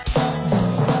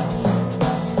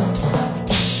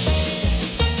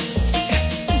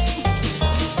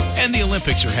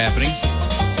Olympics are happening.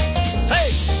 Hey!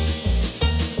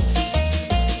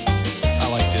 I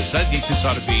like this. I think this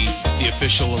ought to be the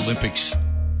official Olympics.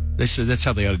 They said that's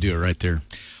how they ought to do it right there.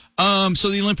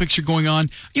 So the Olympics are going on.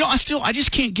 I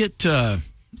just can't get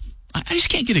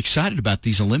excited about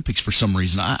these Olympics for some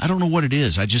reason. I don't know what it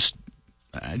is. I just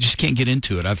can't get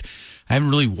into it. I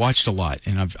haven't really watched a lot,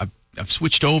 and I've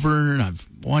switched over and I've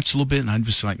watched a little bit, and I'm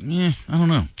just like, I don't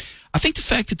know. I think the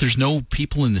fact that there's no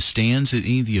people in the stands at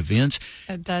any of the events,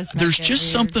 it does. There's just weird.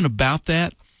 something about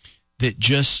that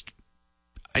just.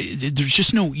 There's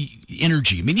just no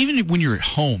energy. I mean, even when you're at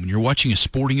home and you're watching a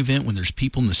sporting event, when there's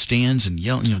people in the stands and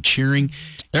yelling, cheering,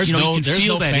 there's no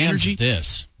that fans energy. Of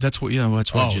this. That's what I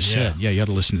just said. Yeah, you got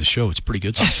to listen to the show. It's pretty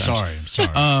good sometimes. I'm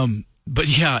sorry.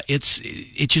 But yeah, it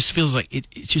just feels like it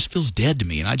just feels dead to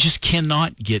me, and I just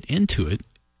cannot get into it.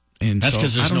 And that's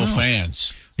because there's no know.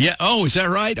 fans. Yeah. Oh, is that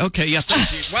right? Okay. Yeah. Thank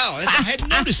you. Wow. I hadn't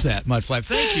noticed that, Mudflap.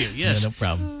 Thank you. Yes. Yeah, no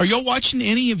problem. Are y'all watching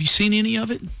any? Have you seen any of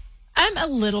it? A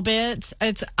little bit.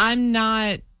 I'm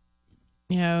not,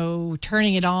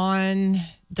 turning it on,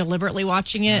 deliberately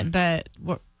watching it, but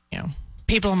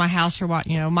people in my house are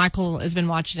watching. Michael has been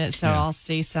watching it, so I'll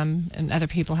see some, and other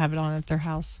people have it on at their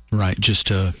house. Right.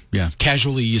 Just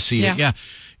casually you see it. Yeah.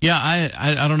 Yeah.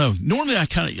 I don't know. Normally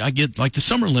I get like the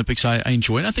Summer Olympics. I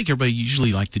enjoy it. I think everybody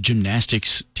usually like the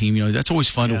gymnastics team. That's always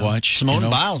fun to watch. Simone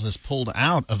Biles is pulled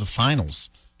out of the finals.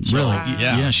 So, really? Wow.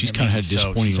 Yeah. She's kind of had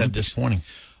disappointing.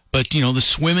 But, the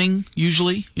swimming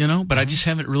usually, but I just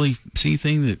haven't really seen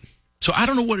anything that. So I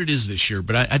don't know what it is this year,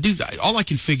 but I do. All I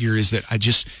can figure is that I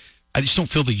just don't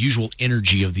feel the usual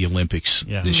energy of the Olympics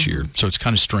this year. So it's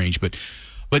kind of strange. But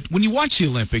when you watch the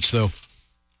Olympics, though,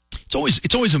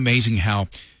 it's always amazing how,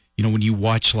 when you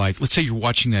watch, like, let's say you're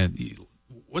watching that.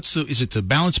 Is it the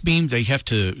balance beam?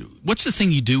 What's the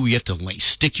thing you do? You have to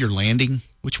stick your landing.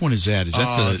 Which one is that? Is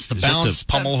that the balance,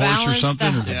 the pommel horse or something,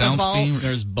 or the balance beam?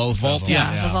 There's both vault. Of them.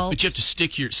 Yeah. The vault. But you have to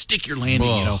stick your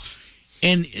landing.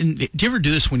 And do you ever do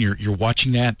this when you're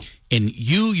watching that, and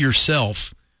you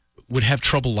yourself would have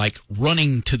trouble like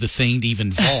running to the thing to even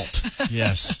vault?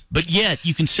 Yes. But yet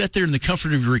you can sit there in the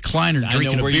comfort of your recliner,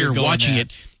 drinking a beer, watching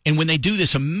it, and when they do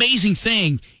this amazing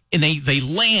thing, and they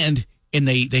land, and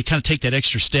they kind of take that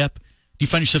extra step, you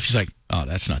find yourself just like, oh,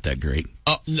 that's not that great.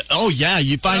 Oh yeah,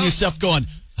 you find yourself going,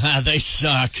 they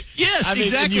suck. Yes,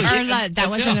 exactly. That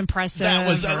wasn't impressive. That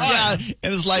was, and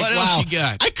it's like, what wow, else you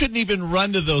got? I couldn't even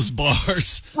run to those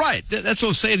bars. Right, that's what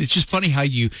I'm saying. It's just funny how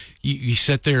you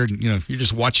sit there and you're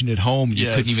just watching at home and you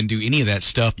couldn't even do any of that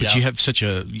stuff, but you have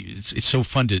it's so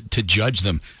fun to judge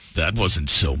them. That wasn't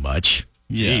so much.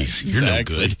 Yes, you're no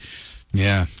good.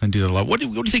 Yeah, I do that a lot. What do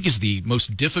you think is the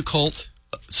most difficult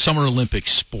Summer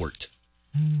Olympics sport?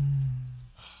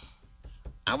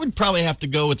 I would probably have to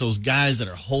go with those guys that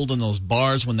are holding those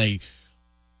bars when they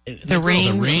the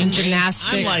rings,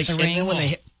 gymnastics, I'm like, the and then when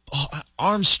they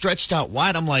arms stretched out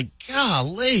wide, I'm like,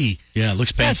 golly, yeah, it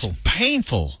looks painful. That's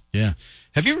painful. Yeah,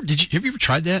 have you ever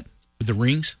tried that with the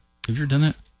rings? Have you ever done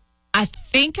that? I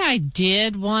think I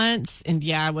did once, and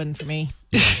it wasn't for me.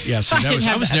 Yeah. So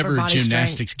I was never a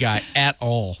gymnastics guy at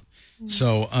all.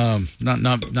 So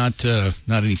not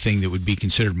anything that would be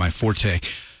considered my forte,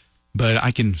 but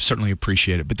I can certainly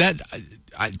appreciate it. But that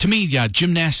to me,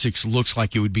 gymnastics looks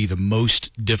like it would be the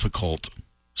most difficult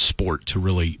sport to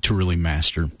really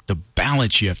master. The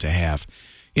balance you have to have,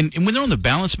 and when they're on the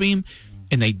balance beam,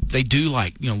 and they do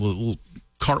like little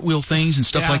cartwheel things and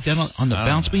stuff like that on the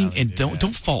balance beam, and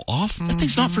don't fall off. That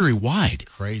thing's not very wide.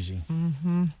 Crazy.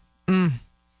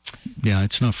 Yeah,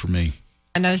 it's not for me.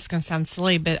 I know this is going to sound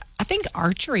silly, but I think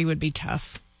archery would be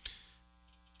tough.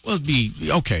 Well, it'd be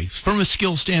okay from a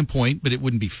skill standpoint, but it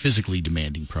wouldn't be physically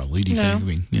demanding, probably. Do you think? I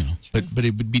mean, but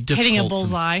it would be difficult. Hitting a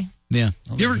bullseye.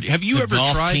 Have you ever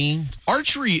tried? Team?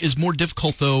 Archery is more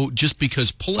difficult though, just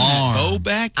because pulling that bow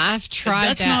back. I've tried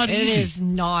that's that. not easy. It is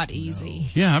not easy.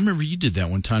 Yeah, I remember you did that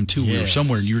one time too. We were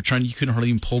somewhere and you couldn't hardly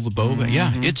even pull the bow back.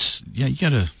 Yeah, you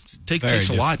gotta takes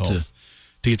a lot to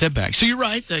get that back. So you're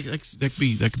right.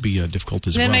 That could be difficult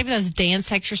as well. Then maybe those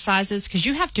dance exercises, because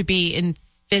you have to be in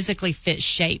physically fit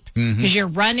shape, because you're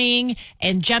running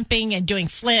and jumping and doing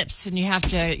flips, and you have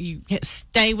to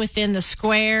stay within the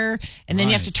square, and then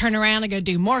you have to turn around and go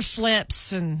do more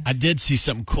flips. And I did see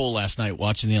something cool last night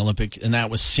watching the Olympics, and that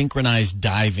was synchronized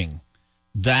diving.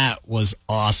 That was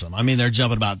awesome. I mean, they're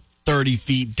jumping about 30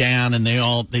 feet down, and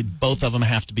they both of them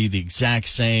have to be the exact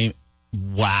same.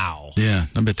 Wow. Yeah,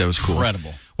 I bet that was cool.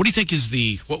 Incredible. What do you think is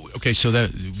so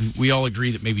that we all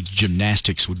agree that maybe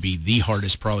gymnastics would be the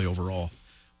hardest probably overall.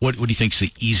 What do you think is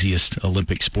the easiest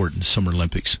Olympic sport in the Summer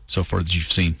Olympics so far that you've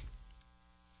seen?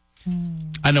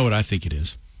 I know what I think it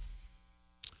is.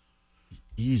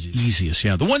 Easiest.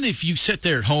 Yeah. The one that if you sit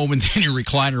there at home and then your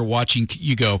recliner watching,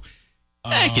 you go,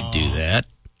 I could do that.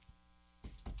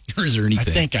 Or is there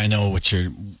anything? I think I know what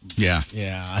you're. Yeah.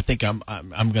 Yeah. I think I'm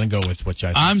going to go with what you.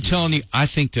 I'm telling you, I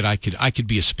think that I could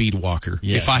be a speed walker.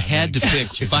 Yes, if I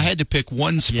had to pick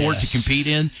one sport to compete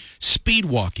in, speed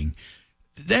walking.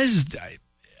 That is,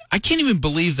 I can't even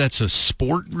believe that's a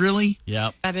sport, really.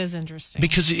 Yeah. That is interesting.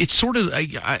 Because it's sort of,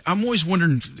 I'm always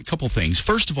wondering a couple things.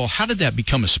 First of all, how did that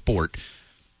become a sport?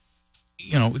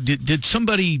 You know, did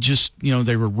somebody just,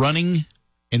 they were running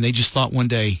and they just thought one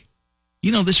day,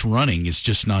 this running is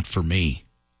just not for me.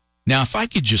 Now, if I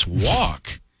could just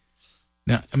walk,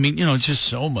 now, I mean, it's just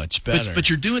so much better. But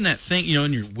you're doing that thing,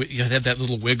 and you have that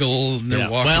little wiggle, and they're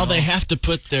walking. Well, they have to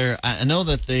put I know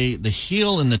that the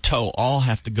heel and the toe all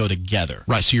have to go together.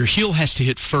 Right. So your heel has to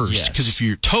hit first, because if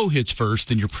your toe hits first,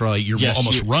 then you're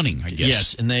almost running, I guess.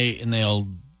 Yes, and they'll.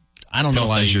 I don't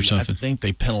penalize know. You or something. I think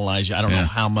they penalize you. I don't know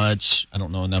how much. I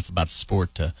don't know enough about the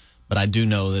sport but I do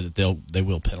know that they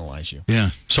will penalize you. Yeah.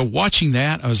 So watching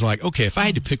that, I was like, okay, if I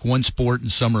had to pick one sport in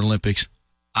Summer Olympics,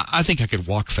 I think I could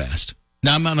walk fast.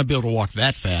 Now, I might not be able to walk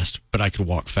that fast, but I could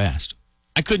walk fast.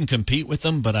 I couldn't compete with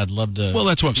them, but I'd love to. Well,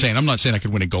 that's what I'm saying. I'm not saying I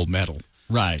could win a gold medal.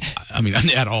 Right. I mean,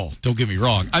 at all. Don't get me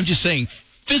wrong. I'm just saying,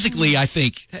 physically, I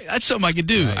think that's something I could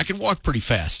do. Right. I could walk pretty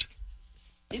fast.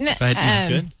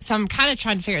 So I'm kind of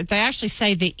trying to figure. They actually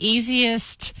say the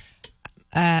easiest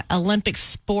Olympic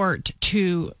sport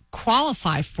to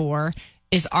qualify for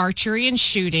is archery and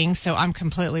shooting. So I'm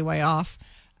completely way off.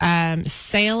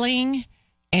 Sailing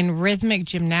and rhythmic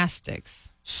gymnastics.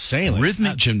 Sailing,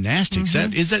 rhythmic gymnastics.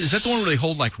 Mm-hmm. Is that the one where they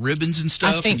hold like ribbons and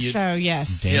stuff? I think so.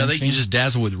 Yes. Yeah, you just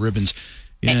dazzle with ribbons.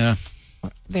 Yeah.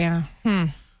 Yeah.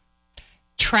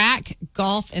 Track,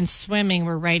 golf, and swimming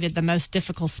were rated the most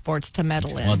difficult sports to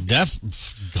medal in. Well,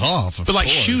 golf, of but like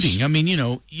course. shooting, I mean, you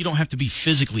don't have to be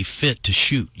physically fit to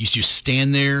shoot. You just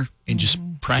stand there and just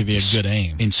practice. Give you a good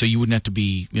aim. And so you wouldn't have to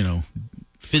be,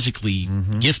 physically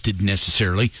gifted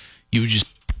necessarily. You would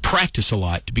just practice a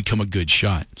lot to become a good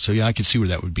shot. So, yeah, I can see where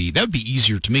that would be. That would be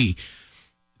easier to me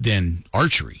than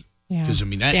archery. Yeah. Because, I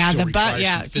mean, that still requires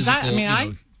some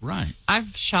physical, right.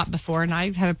 I've shot before, and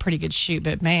I have a pretty good shoot,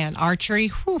 but, man, archery,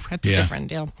 that's a different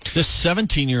deal. This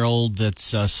 17-year-old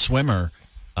that's a swimmer,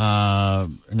 her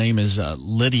name is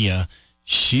Lydia.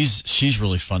 She's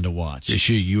really fun to watch. Is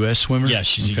she a U.S. swimmer? Yeah,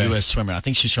 she's a U.S. swimmer. I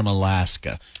think she's from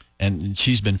Alaska, and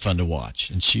she's been fun to watch,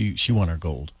 and she won her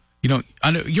gold. I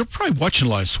know you're probably watching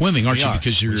a lot of swimming, aren't you?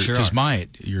 Because Myatt,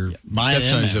 your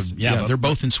stepson is they're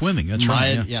both in swimming. That's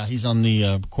Myatt, right. Yeah, he's on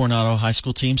the Coronado High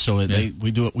School team. So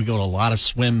we go to a lot of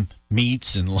swim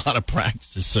meets and a lot of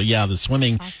practices. So the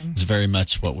swimming is very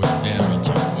much what we're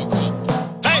into.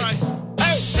 Hey,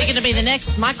 is he going to be the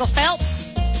next Michael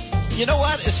Phelps? You know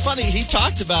what? It's funny. He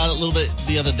talked about it a little bit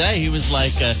the other day. He was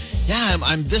like,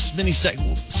 I'm this many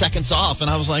seconds off. And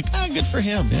I was like, good for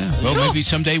him. Yeah. Well, maybe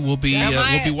someday we'll be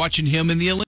watching him in the Olympics.